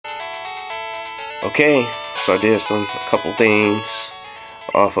Okay, so I did a couple things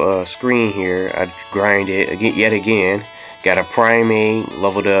off screen here. I grinded again, yet again. Got a primate,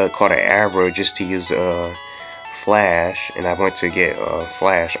 leveled up, caught an arrow just to use flash, and I went to get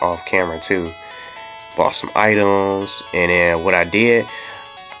flash off camera too. Bought some items, and then what I did,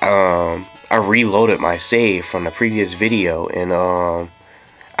 I reloaded my save from the previous video, and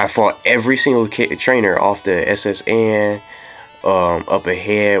I fought every single trainer off the SSN up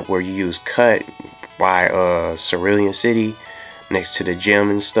ahead where you use cut by Cerulean City next to the gym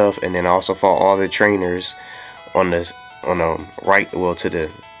and stuff, and then I also fought all the trainers on the right, well, to the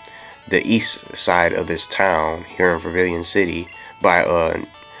east side of this town here in Cerulean City by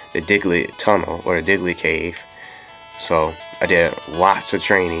the Diglett Tunnel or the Diglett Cave. So I did lots of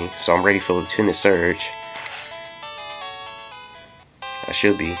training, so I'm ready for Lieutenant Surge. I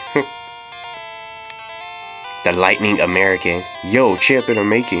should be. The Lightning American. Yo, champion of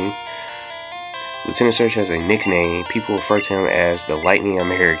making. Lieutenant Surge has a nickname. People refer to him as the Lightning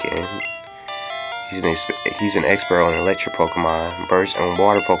American. He's an expert on electric Pokemon. Birds and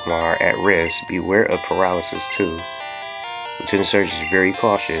water Pokemon are at risk. Beware of paralysis too. Lieutenant Surge is very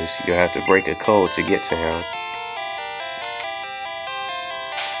cautious. You'll have to break a code to get to him.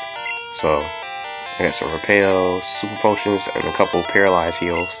 So, I got some repels, super potions, and a couple paralyzed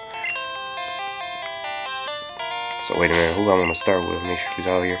heals. So wait a minute, who I want to start with? Make sure he's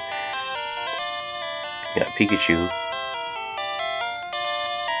out here. Got Pikachu.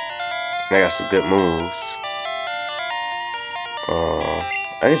 And I got some good moves.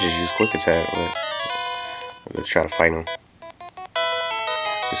 I could just use quick attack, but I'm gonna try to fight him.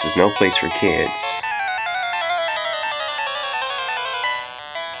 This is no place for kids.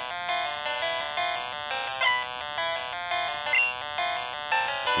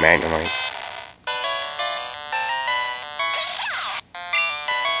 Magnemite.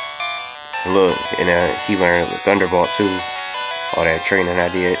 Look, and he learned the Thunderbolt too. All that training I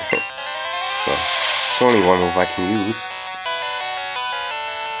did. So it's only one move I can use.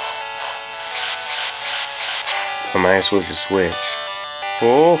 I might as well just switch.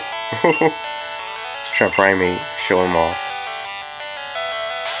 Oh, let's try Primate. Show him off.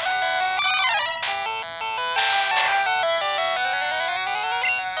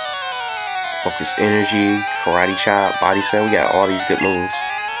 Focus Energy, Karate Chop, Body Set. We got all these good moves.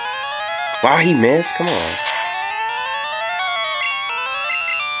 Wow, he missed? Come on.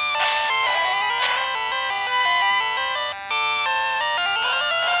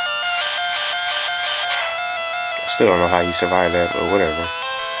 Still don't know how he survived that, but whatever.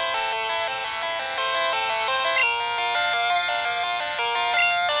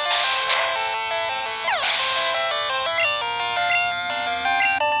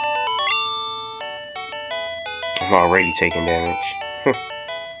 I'm already taking damage.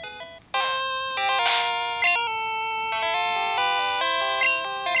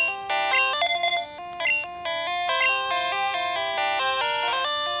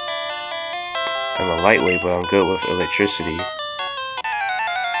 I'm a lightweight, but I'm good with electricity.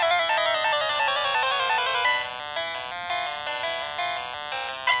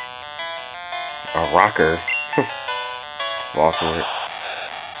 A rocker. Voltorb.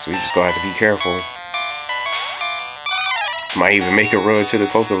 So we just gonna have to be careful. Might even make a run to the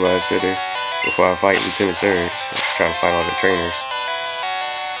Pokemon Center before I fight Lieutenant Surge. I'm just trying to fight all the trainers.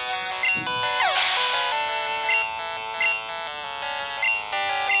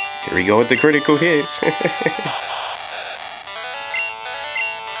 Here we go with the critical hits.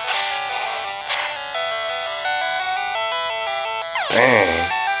 Dang,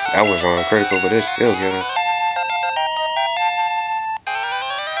 that was on critical, but it's still giving.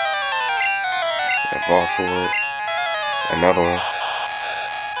 That Voltorb. Another one.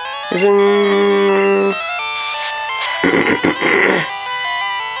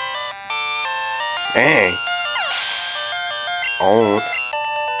 Dang. Owned.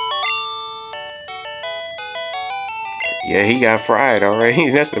 Yeah, he got fried already.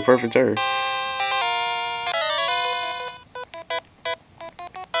 That's the perfect turn.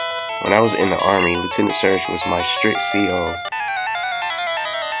 When I was in the Army, Lieutenant Surge was my strict CO.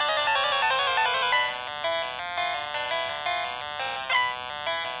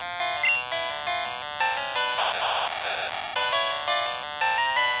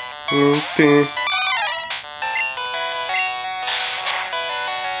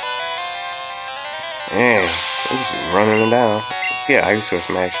 Man, I'm just running them down. Let's get Ice Sword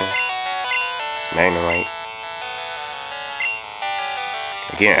some action. Magnemite.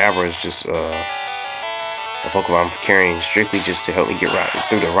 Again, Abra is just a Pokemon I'm carrying strictly just to help me get right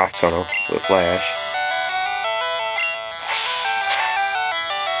through the rock tunnel with Flash.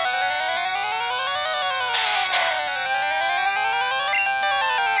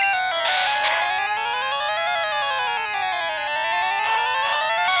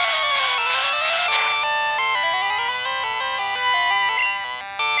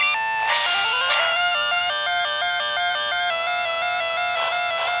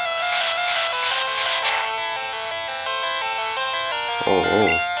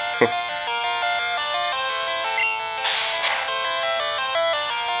 Oh.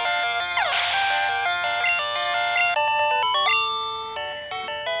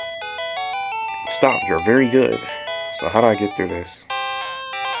 Stop, you're very good. So how do I get through this?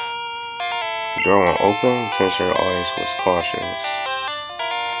 The door won't open, Sensor always was cautious.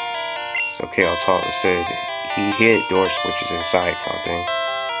 It's okay, I'll talk. It said he hid door switches inside something.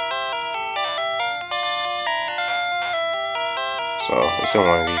 So it's in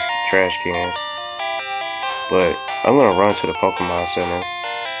one of these trash cans. But I'm gonna run to the Pokemon Center.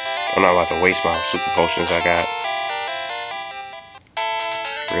 I'm not about to waste my super potions I got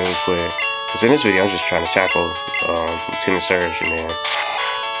really quick. Because in this video, I'm just trying to tackle Lieutenant Surge, and then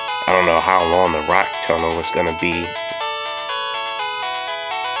I don't know how long the rock tunnel is going to be.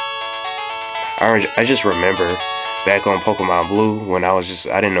 I just remember back on Pokemon Blue when I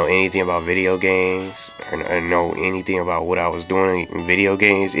didn't know anything about video games, or know anything about what I was doing in video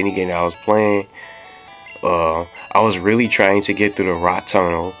games, any game that I was playing. I was really trying to get through the rock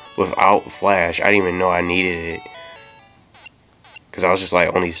tunnel without Flash. I didn't even know I needed it. Because I was just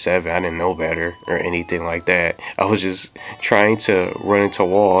like only 7. I didn't know better or anything like that. I was just trying to run into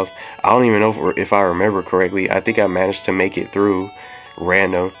walls. I don't even know if I remember correctly. I think I managed to make it through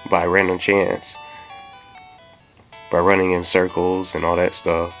by random chance. By running in circles and all that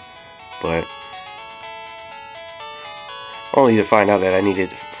stuff. But only to find out that I needed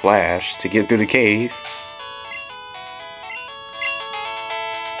Flash to get through the cave.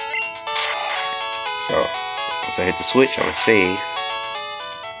 So once I hit the switch, I'm gonna save.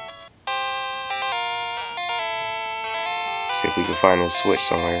 See if we can find a switch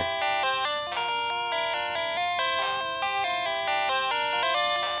somewhere.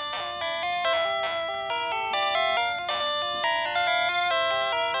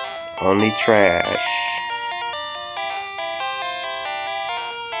 Only trash.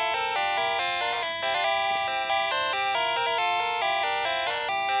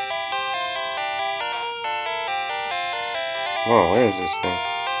 Whoa, where is this thing?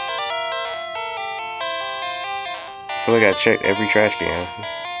 I feel like I checked every trash can.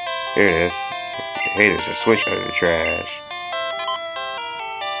 Here it is. Hey, there's a switch under the trash.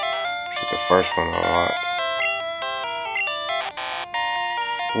 Shoot the first one unlocked.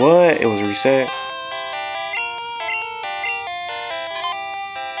 What? It was reset?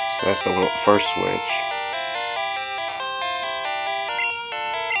 So that's the first switch.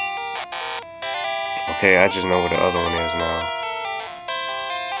 Okay, I just know where the other one is now.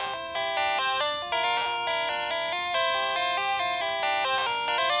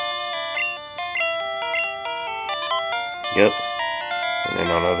 Yep. And then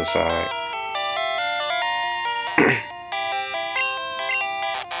on the other side.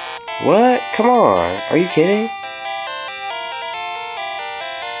 What? Come on. Are you kidding?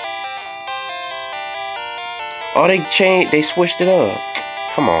 Oh, they switched it up.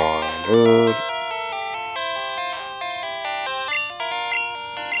 Come on, dude.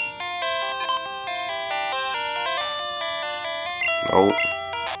 Nope.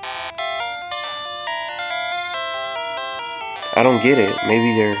 I don't get it.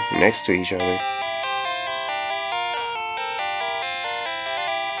 Maybe they're next to each other.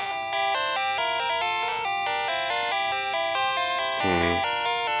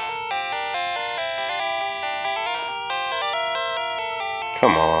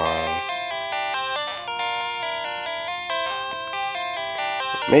 Come on.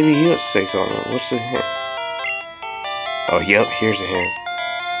 Maybe he'll say something. What's the hint? Oh, yep, here's a hint.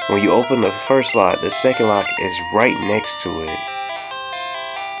 When you open the first lock, the second lock is right next to it.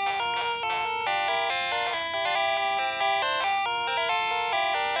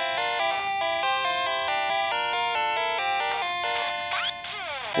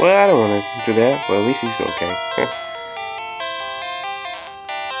 Well, I don't want to do that, but at least he's okay.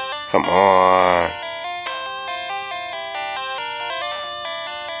 Come on.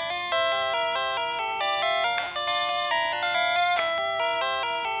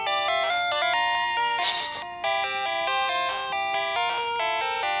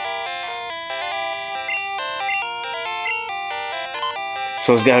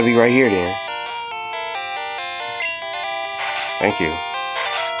 So it's gotta be right here then. Thank you.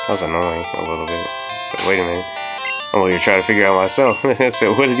 That was annoying a little bit. So wait a minute. I'm over here trying to figure out myself. So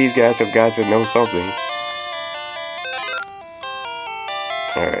what do these guys have got to know something?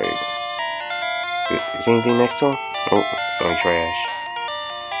 Alright. Is anything next to him? Nope. It's only trash.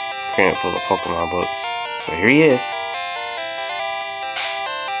 Cramp full of Pokemon books. So here he is.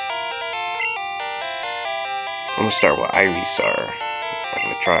 I'm gonna start with Ivysaur. I'm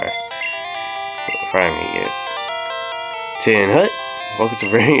gonna try. Primate yet. 10 Hut. Welcome to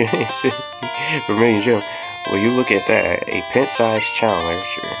Vermilion Gym. Well, you look at that. A pint-sized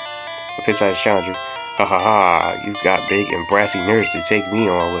challenger. A pint-sized challenger. Ha ha ha. You've got big and brassy nerves to take me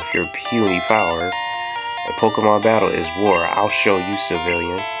on with your puny power. A Pokemon battle is war. I'll show you,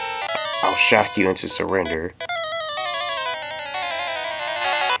 civilian. I'll shock you into surrender.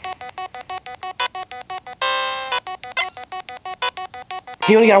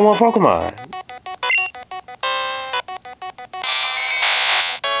 He only got one Pokemon.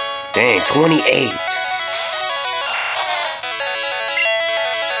 Dang, 28.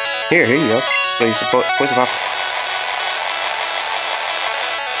 Here you go. What's the pop?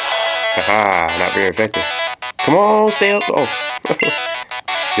 Haha, not very effective. Come on, stay up. Oh.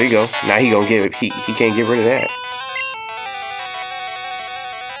 There you go. Now he gonna get it. He can't get rid of that.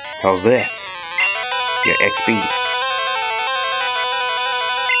 How's that? Yeah, XP.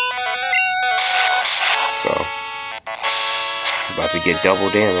 So about to get double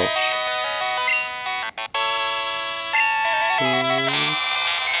damage.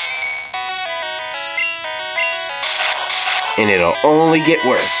 And it'll only get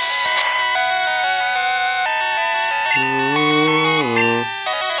worse.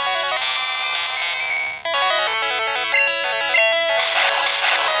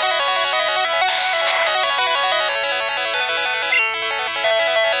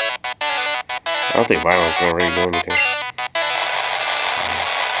 I don't think violence gonna really do anything.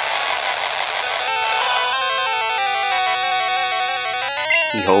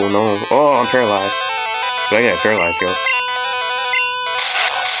 He holding on. Oh, I'm paralyzed. But I got paralyzed, yo.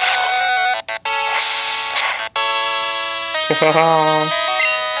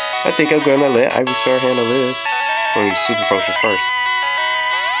 I think I'm gonna let Ivysaur handle this. When you super potion first.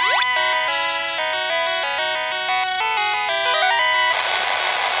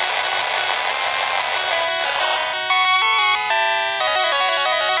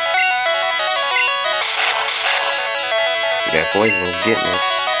 See, that poison is getting it.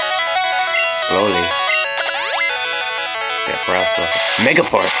 Slowly. That process. Mega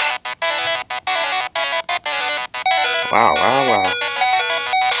Punch! Wow.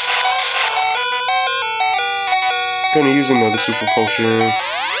 Gonna use another super potion.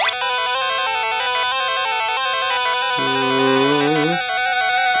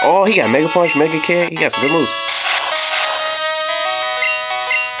 Oh, he got Mega Punch, Mega Kick. He got some good moves.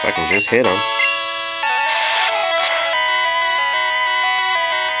 If I can just hit him.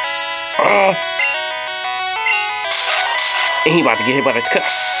 And he about to get hit by this cut.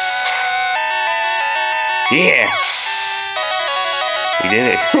 Yeah. He did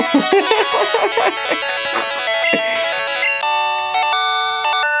it.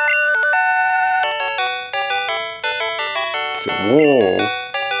 Whoa.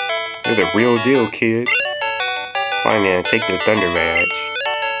 You're the real deal, kid. Fine, man. Take the Thunder Badge.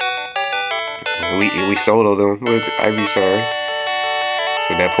 We soloed him with Ivysaur.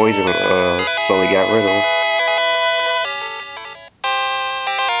 So that poison slowly got rid of him.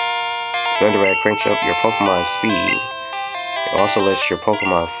 Thunder Badge cranks up your Pokemon's speed. It also lets your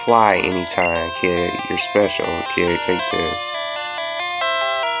Pokemon fly anytime, kid. You're special, kid. Take this.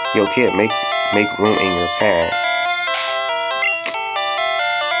 Yo, kid, make room in your path.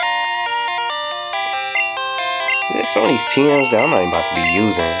 There's some of these TMs that I'm not even about to be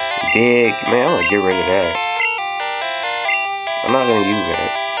using. Dig, man, I'm gonna get rid of that. I'm not gonna use that.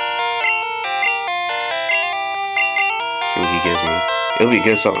 See what he gives me. It'll be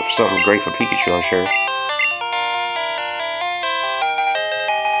good, something great for Pikachu, I'm sure.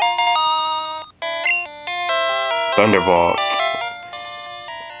 Thunderbolt.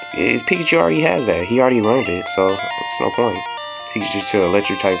 Pikachu already has that. He already learned it, so it's no point. Teach you to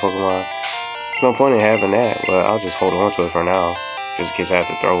electric type Pokemon. There's no point in having that, but I'll just hold on to it for now, just in case I have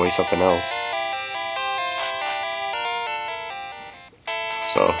to throw away something else.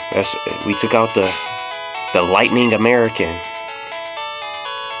 So we took out the Lightning American.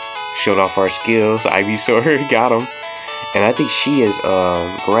 Showed off our skills. Ivysaur got him, and I think she is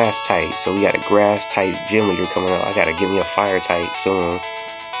grass type. So we got a grass type gym leader coming up. I gotta give me a fire type soon.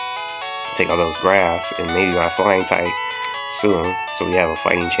 Take all those grass and maybe my flying type soon, so we have a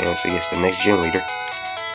fighting chance against the next gym leader.